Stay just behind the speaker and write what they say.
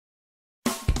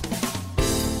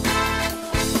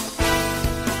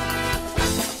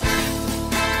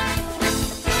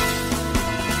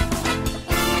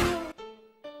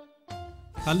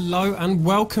Hello and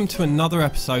welcome to another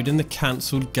episode in the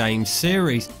cancelled game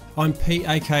series. I'm Pete,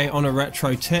 aka On a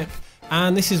Retro Tip,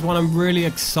 and this is one I'm really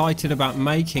excited about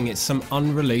making. It's some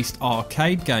unreleased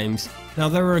arcade games. Now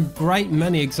there are a great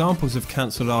many examples of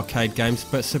cancelled arcade games,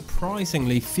 but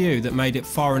surprisingly few that made it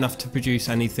far enough to produce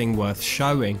anything worth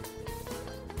showing.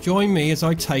 Join me as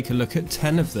I take a look at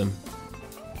 10 of them.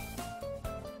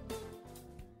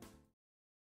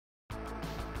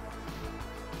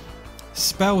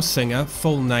 Spellsinger,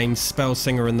 full name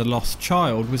Spellsinger and the Lost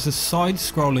Child, was a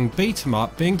side-scrolling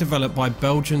beat-em-up being developed by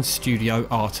Belgian studio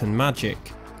Art and Magic.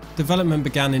 Development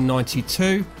began in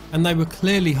 '92 and they were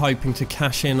clearly hoping to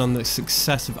cash in on the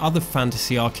success of other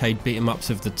fantasy arcade beat-em-ups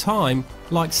of the time,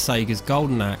 like Sega's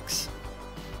Golden Axe.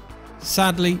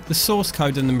 Sadly, the source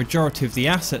code and the majority of the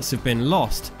assets have been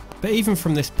lost, but even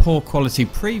from this poor quality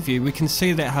preview we can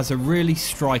see that it has a really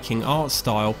striking art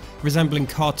style, resembling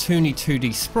cartoony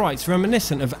 2D sprites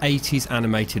reminiscent of 80s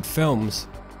animated films.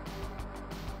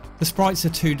 The sprites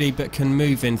are 2D but can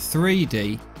move in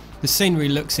 3D. The scenery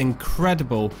looks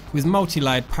incredible, with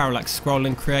multi-layered parallax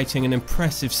scrolling creating an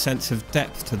impressive sense of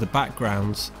depth to the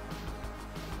backgrounds.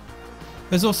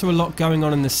 There's also a lot going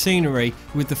on in the scenery,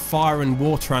 with the fire and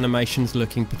water animations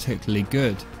looking particularly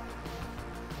good.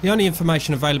 The only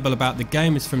information available about the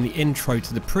game is from the intro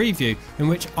to the preview, in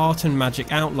which Art and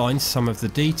Magic outlines some of the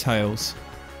details.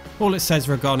 All it says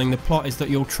regarding the plot is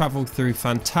that you'll travel through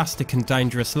fantastic and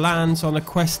dangerous lands on a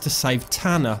quest to save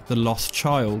Tanner, the lost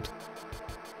child.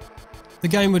 The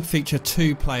game would feature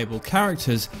two playable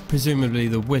characters, presumably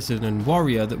the wizard and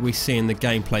warrior that we see in the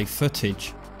gameplay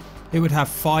footage. It would have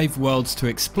 5 worlds to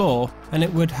explore, and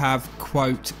it would have,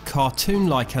 quote,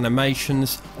 cartoon-like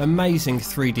animations, amazing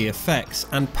 3D effects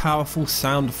and powerful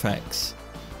sound effects.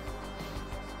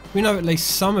 We know at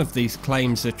least some of these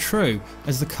claims are true,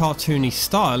 as the cartoony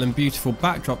style and beautiful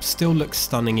backdrop still look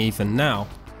stunning even now.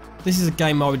 This is a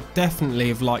game I would definitely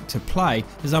have liked to play,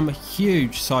 as I'm a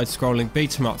huge side-scrolling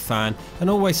beat-em-up fan and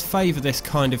always favour this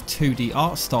kind of 2D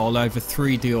art style over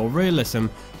 3D or realism,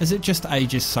 as it just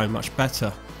ages so much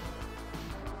better.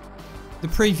 The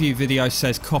preview video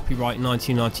says copyright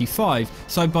 1995,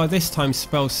 so by this time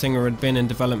Spellsinger had been in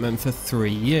development for 3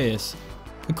 years.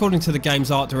 According to the game's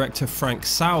art director Franck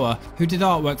Sauer, who did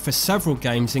artwork for several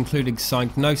games including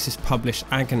Psygnosis published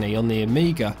Agony on the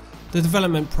Amiga, the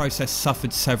development process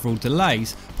suffered several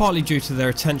delays, partly due to their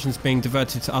attentions being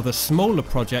diverted to other smaller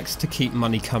projects to keep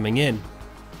money coming in.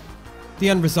 The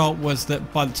end result was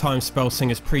that by the time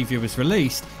Spellsinger's preview was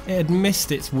released, it had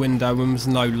missed its window and was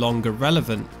no longer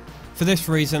relevant. For this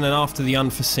reason, and after the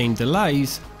unforeseen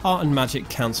delays, Art and Magic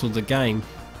cancelled the game.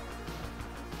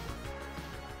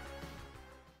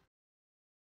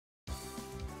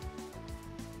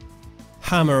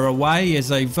 Hammer Away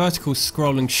is a vertical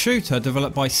scrolling shooter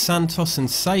developed by Santos and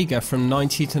Sega from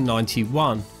 90 to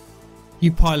 91.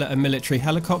 You pilot a military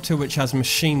helicopter which has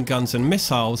machine guns and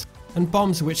missiles, and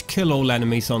bombs which kill all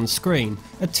enemies on screen.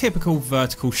 A typical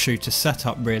vertical shooter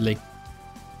setup really.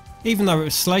 Even though it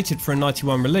was slated for a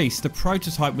 '91 release, the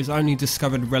prototype was only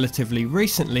discovered relatively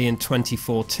recently in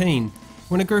 2014,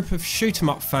 when a group of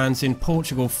shoot-'em-up fans in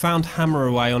Portugal found Hammer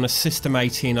Away on a System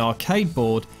 18 arcade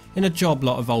board in a job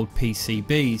lot of old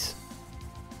PCBs.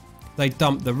 They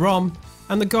dumped the ROM,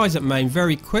 and the guys at Main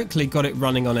very quickly got it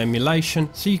running on emulation,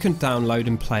 so you can download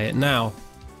and play it now.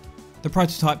 The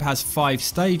prototype has 5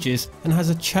 stages and has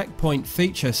a checkpoint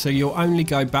feature, so you'll only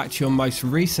go back to your most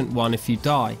recent one if you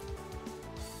die.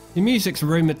 The music's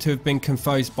rumoured to have been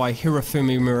composed by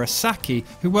Hirofumi Murasaki,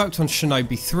 who worked on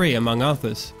Shinobi 3 among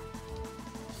others.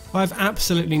 I have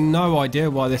absolutely no idea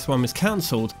why this one was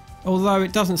cancelled. Although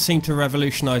it doesn't seem to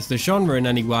revolutionise the genre in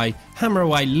any way, Hammer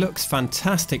Away looks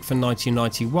fantastic for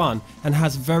 1991 and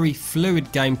has very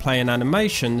fluid gameplay and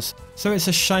animations, so it's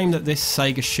a shame that this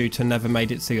Sega shooter never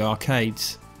made it to the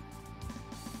arcades.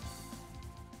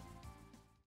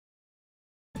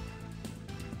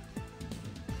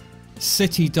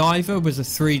 City Diver was a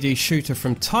 3D shooter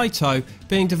from Taito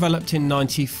being developed in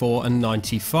 94 and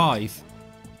 95.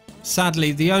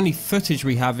 Sadly, the only footage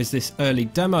we have is this early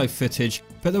demo footage,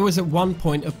 but there was at one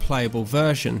point a playable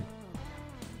version.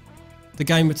 The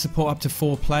game would support up to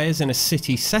 4 players in a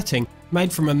city setting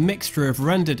made from a mixture of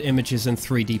rendered images and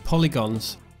 3D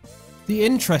polygons. The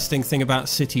interesting thing about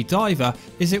City Diver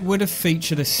is it would have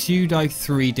featured a pseudo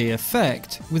 3D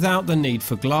effect without the need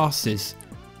for glasses.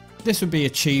 This would be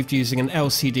achieved using an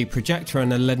LCD projector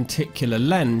and a lenticular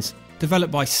lens,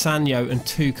 developed by Sanyo and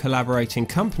 2 collaborating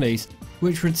companies,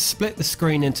 which would split the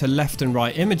screen into left and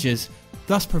right images,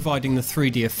 thus providing the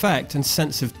 3D effect and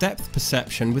sense of depth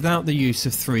perception without the use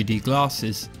of 3D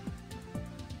glasses.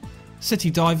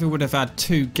 City Diver would have had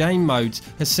 2 game modes,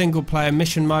 a single player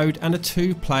mission mode and a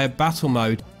 2-player battle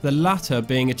mode, the latter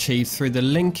being achieved through the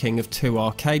linking of 2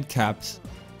 arcade cabs.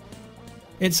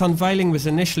 Its unveiling was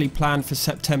initially planned for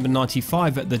September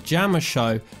 95 at the Jammer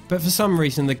show, but for some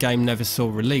reason the game never saw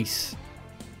release.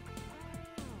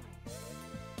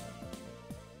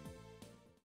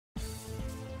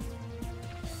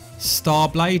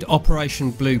 Starblade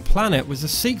Operation Blue Planet was a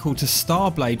sequel to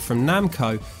Starblade from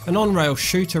Namco, an on-rail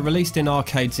shooter released in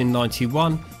arcades in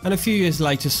 '91 and a few years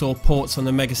later saw ports on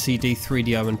the Mega CD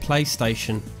 3DO and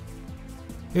PlayStation.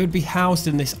 It would be housed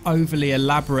in this overly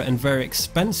elaborate and very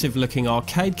expensive looking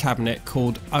arcade cabinet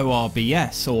called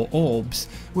ORBS or ORBS,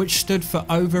 which stood for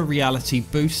Over Reality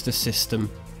Booster System.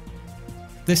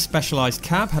 This specialised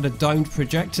cab had a domed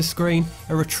projector screen,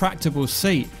 a retractable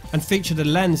seat and featured a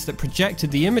lens that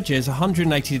projected the images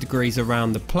 180 degrees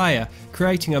around the player,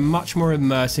 creating a much more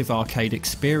immersive arcade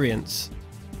experience.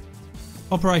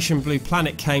 Operation Blue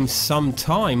Planet came some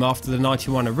time after the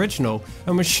 '91 original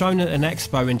and was shown at an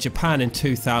expo in Japan in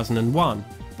 2001,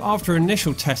 but after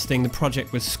initial testing the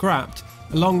project was scrapped,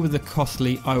 along with the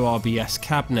costly ORBS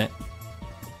cabinet.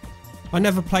 I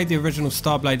never played the original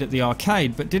Starblade at the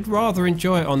arcade, but did rather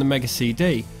enjoy it on the Mega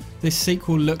CD. This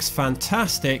sequel looks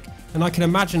fantastic, and I can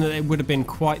imagine that it would have been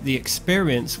quite the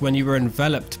experience when you were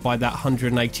enveloped by that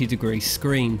 180 degree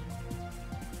screen.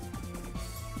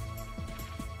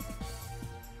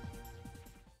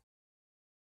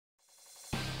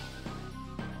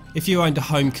 If you owned a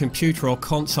home computer or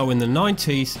console in the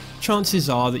 90s, chances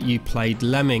are that you played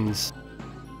Lemmings.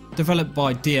 Developed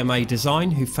by DMA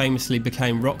Design, who famously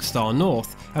became Rockstar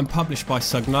North, and published by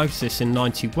Psygnosis in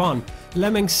 '91,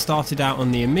 Lemmings started out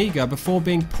on the Amiga before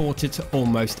being ported to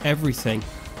almost everything.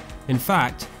 In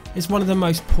fact, it's one of the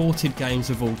most ported games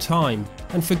of all time,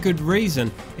 and for good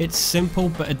reason. It's simple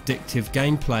but addictive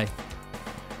gameplay.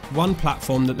 One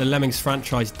platform that the Lemmings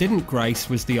franchise didn't grace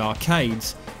was the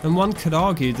arcades, and one could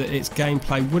argue that its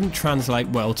gameplay wouldn't translate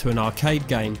well to an arcade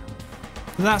game.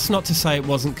 But that's not to say it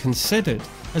wasn't considered,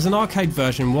 as an arcade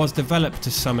version was developed to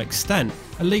some extent,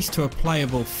 at least to a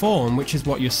playable form, which is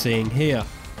what you're seeing here.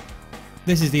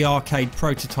 This is the arcade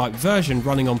prototype version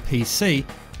running on PC,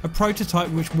 a prototype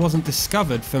which wasn't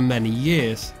discovered for many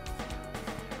years.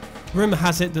 Rumour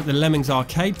has it that the Lemmings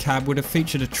arcade cab would have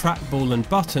featured a trackball and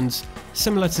buttons,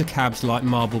 similar to cabs like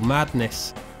Marble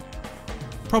Madness.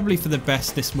 Probably for the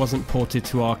best this wasn't ported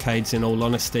to arcades in all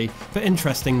honesty, but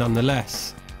interesting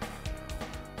nonetheless.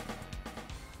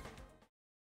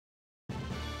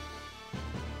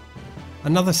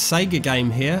 Another Sega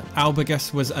game here,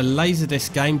 Albegas was a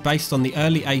laserdisc game based on the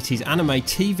early 80s anime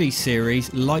TV series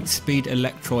Lightspeed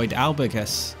Electroid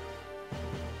Albegas.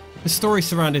 The story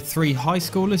surrounded 3 high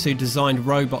schoolers who designed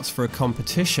robots for a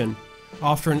competition.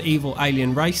 After an evil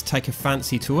alien race take a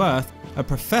fancy to Earth, a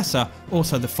professor,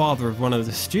 also the father of one of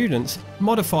the students,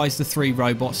 modifies the 3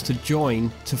 robots to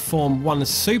join to form one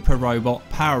super robot,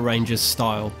 Power Rangers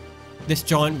style. This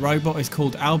giant robot is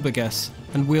called Albegas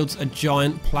and wields a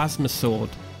giant plasma sword.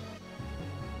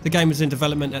 The game was in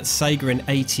development at Sega in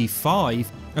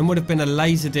 '85 and would have been a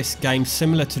laserdisc game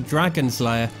similar to Dragon's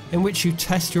Lair, in which you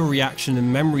test your reaction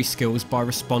and memory skills by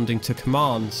responding to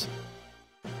commands.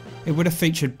 It would have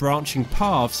featured branching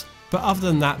paths, but other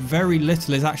than that very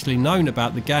little is actually known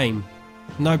about the game.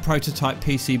 No prototype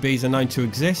PCBs are known to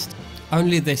exist,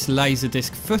 only this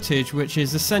laserdisc footage, which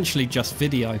is essentially just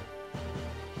video.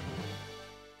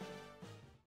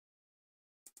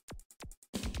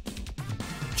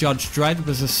 Judge Dredd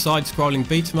was a side-scrolling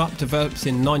beat-em-up developed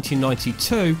in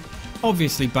 1992,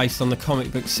 obviously based on the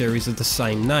comic book series of the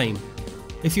same name.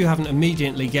 If you haven't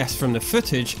immediately guessed from the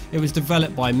footage, it was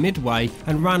developed by Midway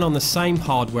and ran on the same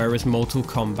hardware as Mortal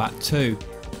Kombat 2.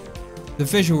 The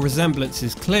visual resemblance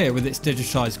is clear with its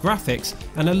digitised graphics,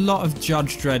 and a lot of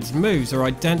Judge Dredd's moves are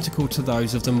identical to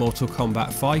those of the Mortal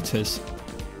Kombat fighters.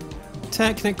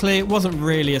 Technically, it wasn't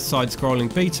really a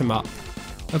side-scrolling beat-em-up.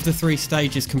 Of the 3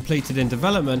 stages completed in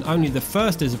development, only the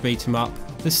first is a beat-em-up,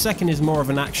 the second is more of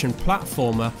an action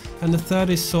platformer, and the third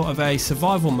is sort of a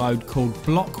survival mode called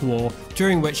Block War,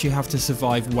 during which you have to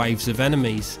survive waves of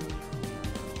enemies.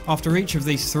 After each of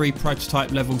these 3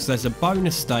 prototype levels there's a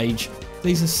bonus stage.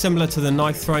 These are similar to the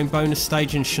knife throwing bonus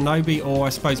stage in Shinobi, or I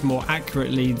suppose more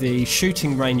accurately the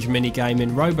shooting range minigame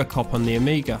in Robocop on the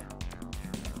Amiga.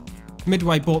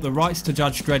 Midway bought the rights to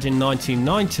Judge Dredd in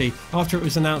 1990 after it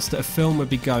was announced that a film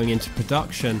would be going into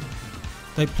production.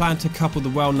 They planned to couple the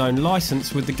well-known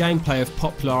license with the gameplay of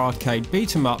popular arcade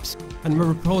beat-em-ups, and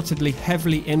were reportedly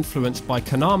heavily influenced by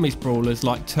Konami's brawlers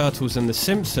like Turtles and The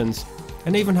Simpsons,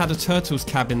 and even had a Turtles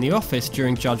cab in the office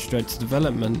during Judge Dredd's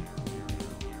development.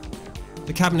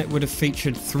 The cabinet would have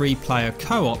featured 3-player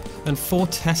co-op, and 4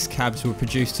 test cabs were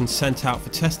produced and sent out for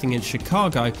testing in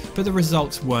Chicago, but the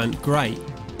results weren't great.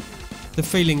 The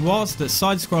feeling was that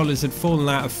side-scrollers had fallen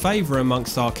out of favour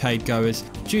amongst arcade goers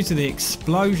due to the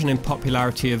explosion in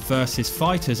popularity of versus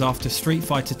fighters after Street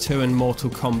Fighter 2 and Mortal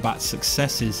Kombat's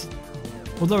successes.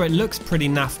 Although it looks pretty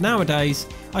naff nowadays,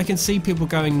 I can see people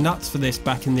going nuts for this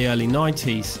back in the early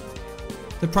 90s.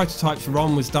 The prototype's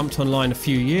ROM was dumped online a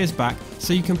few years back,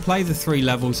 so you can play the 3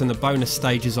 levels and the bonus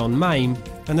stages on MAME,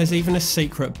 and there's even a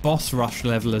secret boss rush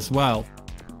level as well.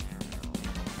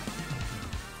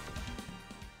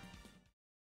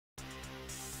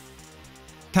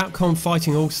 Capcom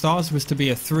Fighting All-Stars was to be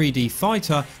a 3D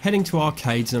fighter heading to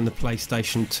arcades and the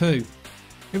PlayStation 2.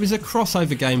 It was a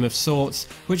crossover game of sorts,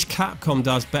 which Capcom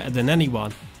does better than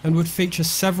anyone, and would feature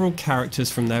several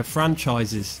characters from their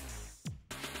franchises.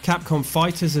 Capcom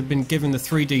fighters had been given the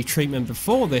 3D treatment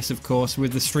before this, of course,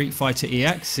 with the Street Fighter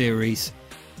EX series.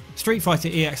 Street Fighter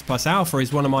EX Plus Alpha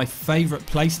is one of my favourite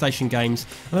PlayStation games,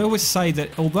 and I always say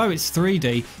that although it's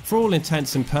 3D, for all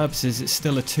intents and purposes it's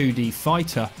still a 2D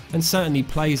fighter, and certainly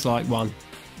plays like one.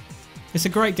 It's a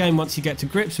great game once you get to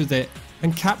grips with it,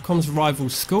 and Capcom's rival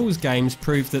Schools games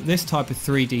prove that this type of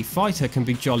 3D fighter can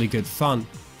be jolly good fun.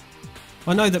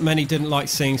 I know that many didn't like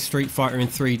seeing Street Fighter in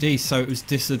 3D, so it was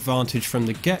disadvantaged from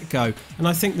the get-go, and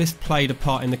I think this played a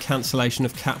part in the cancellation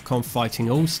of Capcom Fighting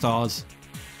All-Stars.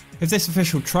 If this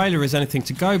official trailer is anything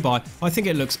to go by, I think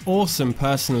it looks awesome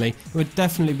personally. It would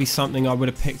definitely be something I would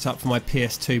have picked up for my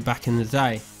PS2 back in the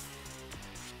day.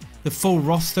 The full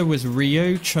roster was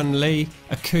Ryu, Chun-Li,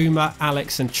 Akuma,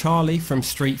 Alex and Charlie from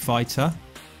Street Fighter,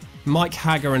 Mike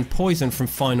Haggar and Poison from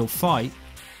Final Fight,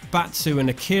 Batsu and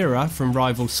Akira from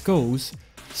Rival Schools,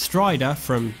 Strider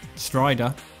from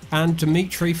Strider, and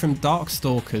Dimitri from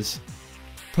Darkstalkers.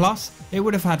 Plus, it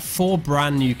would have had 4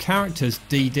 brand new characters: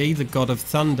 DD the God of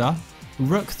Thunder,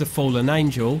 Rook the Fallen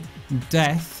Angel,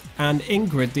 Death, and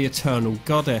Ingrid the Eternal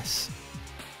Goddess.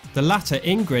 The latter,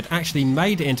 Ingrid, actually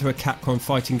made it into a Capcom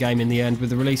fighting game in the end with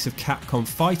the release of Capcom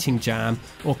Fighting Jam,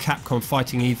 or Capcom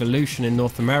Fighting Evolution in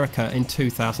North America in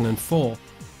 2004.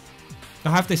 I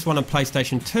have this one on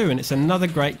PlayStation 2 and it's another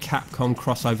great Capcom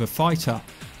crossover fighter,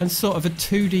 and sort of a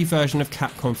 2D version of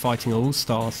Capcom Fighting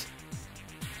All-Stars.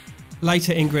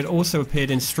 Later, Ingrid also appeared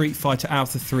in Street Fighter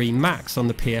Alpha 3 Max on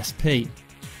the PSP.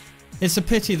 It's a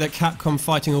pity that Capcom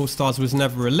Fighting All-Stars was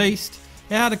never released.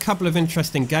 It had a couple of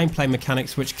interesting gameplay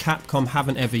mechanics which Capcom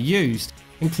haven't ever used,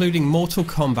 including Mortal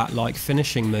Kombat-like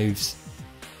finishing moves.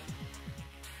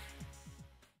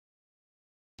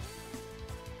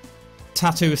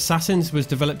 Tattoo Assassins was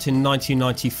developed in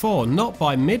 1994, not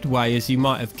by Midway as you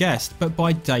might have guessed, but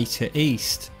by Data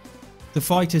East. The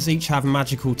fighters each have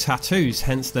magical tattoos,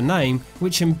 hence the name,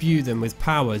 which imbue them with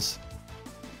powers.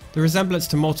 The resemblance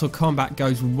to Mortal Kombat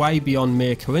goes way beyond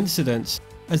mere coincidence,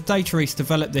 as Data East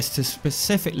developed this to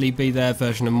specifically be their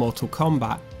version of Mortal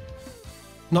Kombat.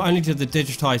 Not only do the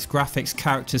digitised graphics,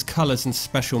 characters, colours and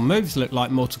special moves look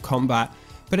like Mortal Kombat,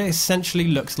 but it essentially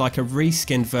looks like a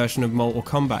reskinned version of Mortal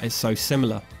Kombat, is so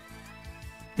similar.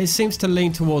 It seems to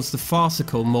lean towards the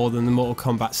farcical more than the Mortal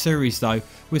Kombat series though,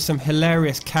 with some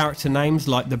hilarious character names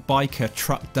like the biker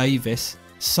Truck Davis,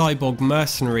 cyborg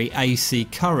mercenary AC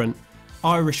Current,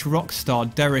 Irish rock star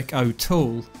Derek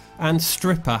O'Toole, and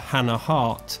stripper Hannah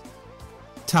Hart.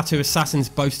 Tattoo Assassins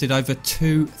boasted over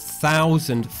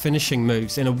 2,000 finishing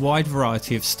moves in a wide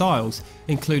variety of styles,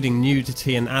 including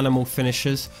nudity and animal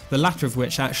finishes, the latter of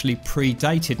which actually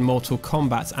predated Mortal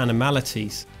Kombat's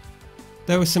animalities.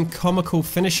 There were some comical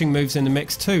finishing moves in the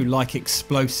mix too, like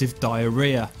explosive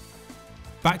diarrhea.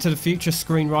 Back to the Future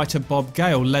screenwriter Bob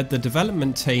Gale led the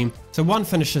development team, so one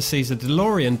finisher sees a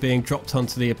DeLorean being dropped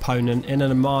onto the opponent in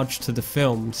an homage to the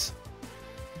films.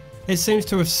 It seems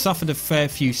to have suffered a fair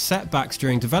few setbacks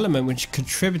during development which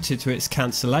contributed to its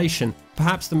cancellation,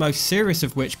 perhaps the most serious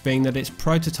of which being that its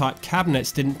prototype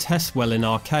cabinets didn't test well in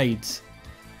arcades.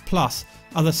 Plus,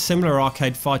 other similar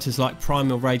arcade fighters like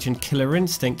Primal Rage and Killer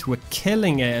Instinct were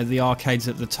killing it at the arcades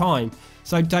at the time,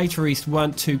 so Data East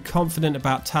weren't too confident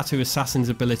about Tattoo Assassin's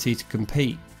ability to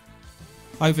compete.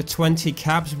 Over 20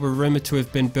 cabs were rumoured to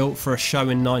have been built for a show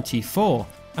in '94,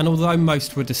 and although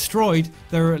most were destroyed,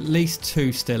 there are at least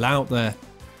 2 still out there.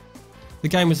 The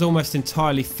game was almost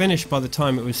entirely finished by the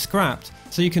time it was scrapped,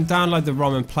 so you can download the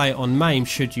ROM and play it on MAME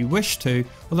should you wish to,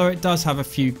 although it does have a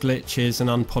few glitches and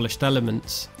unpolished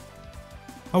elements.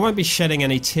 I won't be shedding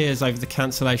any tears over the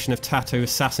cancellation of Tattoo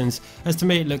Assassins, as to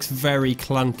me it looks very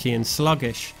clunky and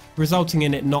sluggish, resulting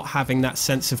in it not having that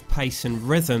sense of pace and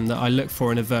rhythm that I look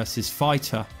for in a versus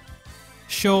fighter.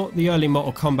 Sure, the early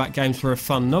Mortal Kombat games were a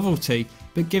fun novelty,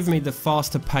 but give me the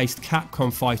faster paced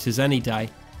Capcom fighters any day.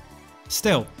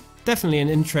 Still, definitely an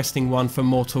interesting one for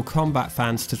Mortal Kombat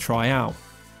fans to try out.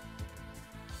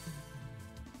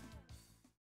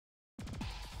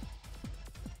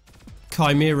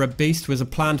 Chimera Beast was a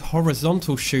planned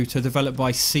horizontal shooter developed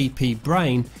by CP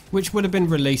Brain, which would have been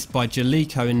released by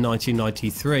Jaleco in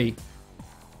 1993.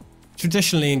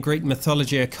 Traditionally in Greek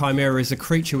mythology, a chimera is a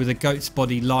creature with a goat's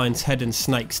body, lion's head and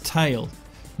snake's tail.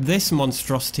 This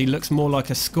monstrosity looks more like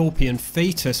a scorpion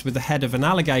fetus with the head of an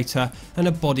alligator and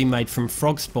a body made from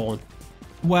frog spawn.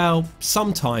 Well,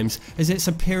 sometimes, as its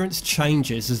appearance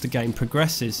changes as the game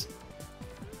progresses.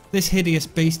 This hideous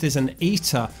beast is an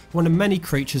eater, one of many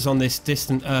creatures on this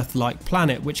distant Earth-like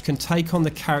planet which can take on the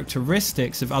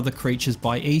characteristics of other creatures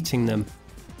by eating them.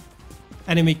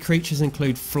 Enemy creatures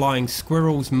include flying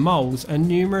squirrels, moles and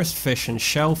numerous fish and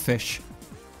shellfish.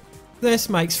 This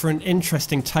makes for an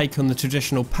interesting take on the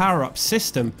traditional power-up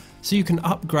system, so you can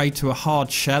upgrade to a hard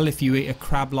shell if you eat a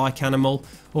crab-like animal,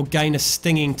 or gain a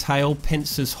stinging tail,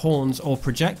 pincers, horns or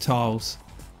projectiles.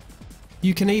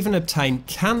 You can even obtain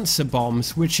cancer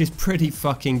bombs, which is pretty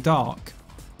fucking dark.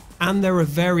 And there are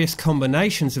various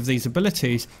combinations of these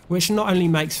abilities, which not only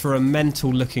makes for a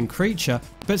mental looking creature,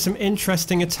 but some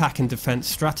interesting attack and defense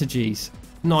strategies.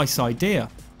 Nice idea.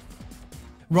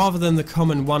 Rather than the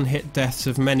common one-hit deaths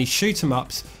of many shoot 'em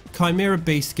ups, Chimera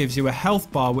Beast gives you a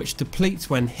health bar which depletes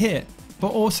when hit, but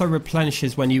also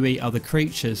replenishes when you eat other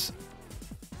creatures.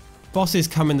 Bosses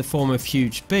come in the form of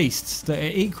huge beasts that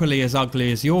are equally as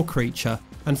ugly as your creature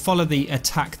and follow the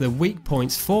attack the weak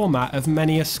points format of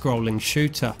many a scrolling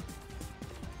shooter.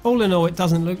 All in all, it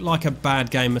doesn't look like a bad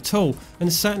game at all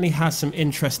and certainly has some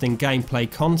interesting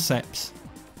gameplay concepts.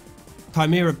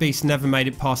 Chimera Beast never made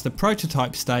it past the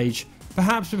prototype stage,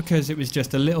 perhaps because it was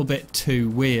just a little bit too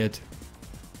weird.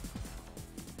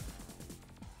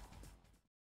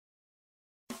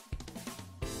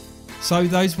 So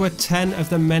those were 10 of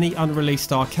the many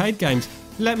unreleased arcade games.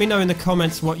 Let me know in the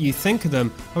comments what you think of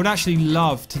them. I would actually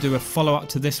love to do a follow-up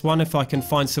to this one if I can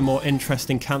find some more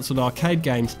interesting cancelled arcade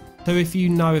games. So if you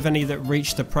know of any that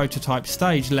reached the prototype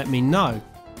stage, let me know.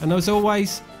 And as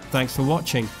always, thanks for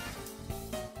watching.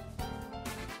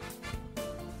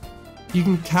 You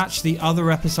can catch the other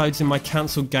episodes in my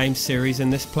cancelled games series in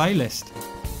this playlist.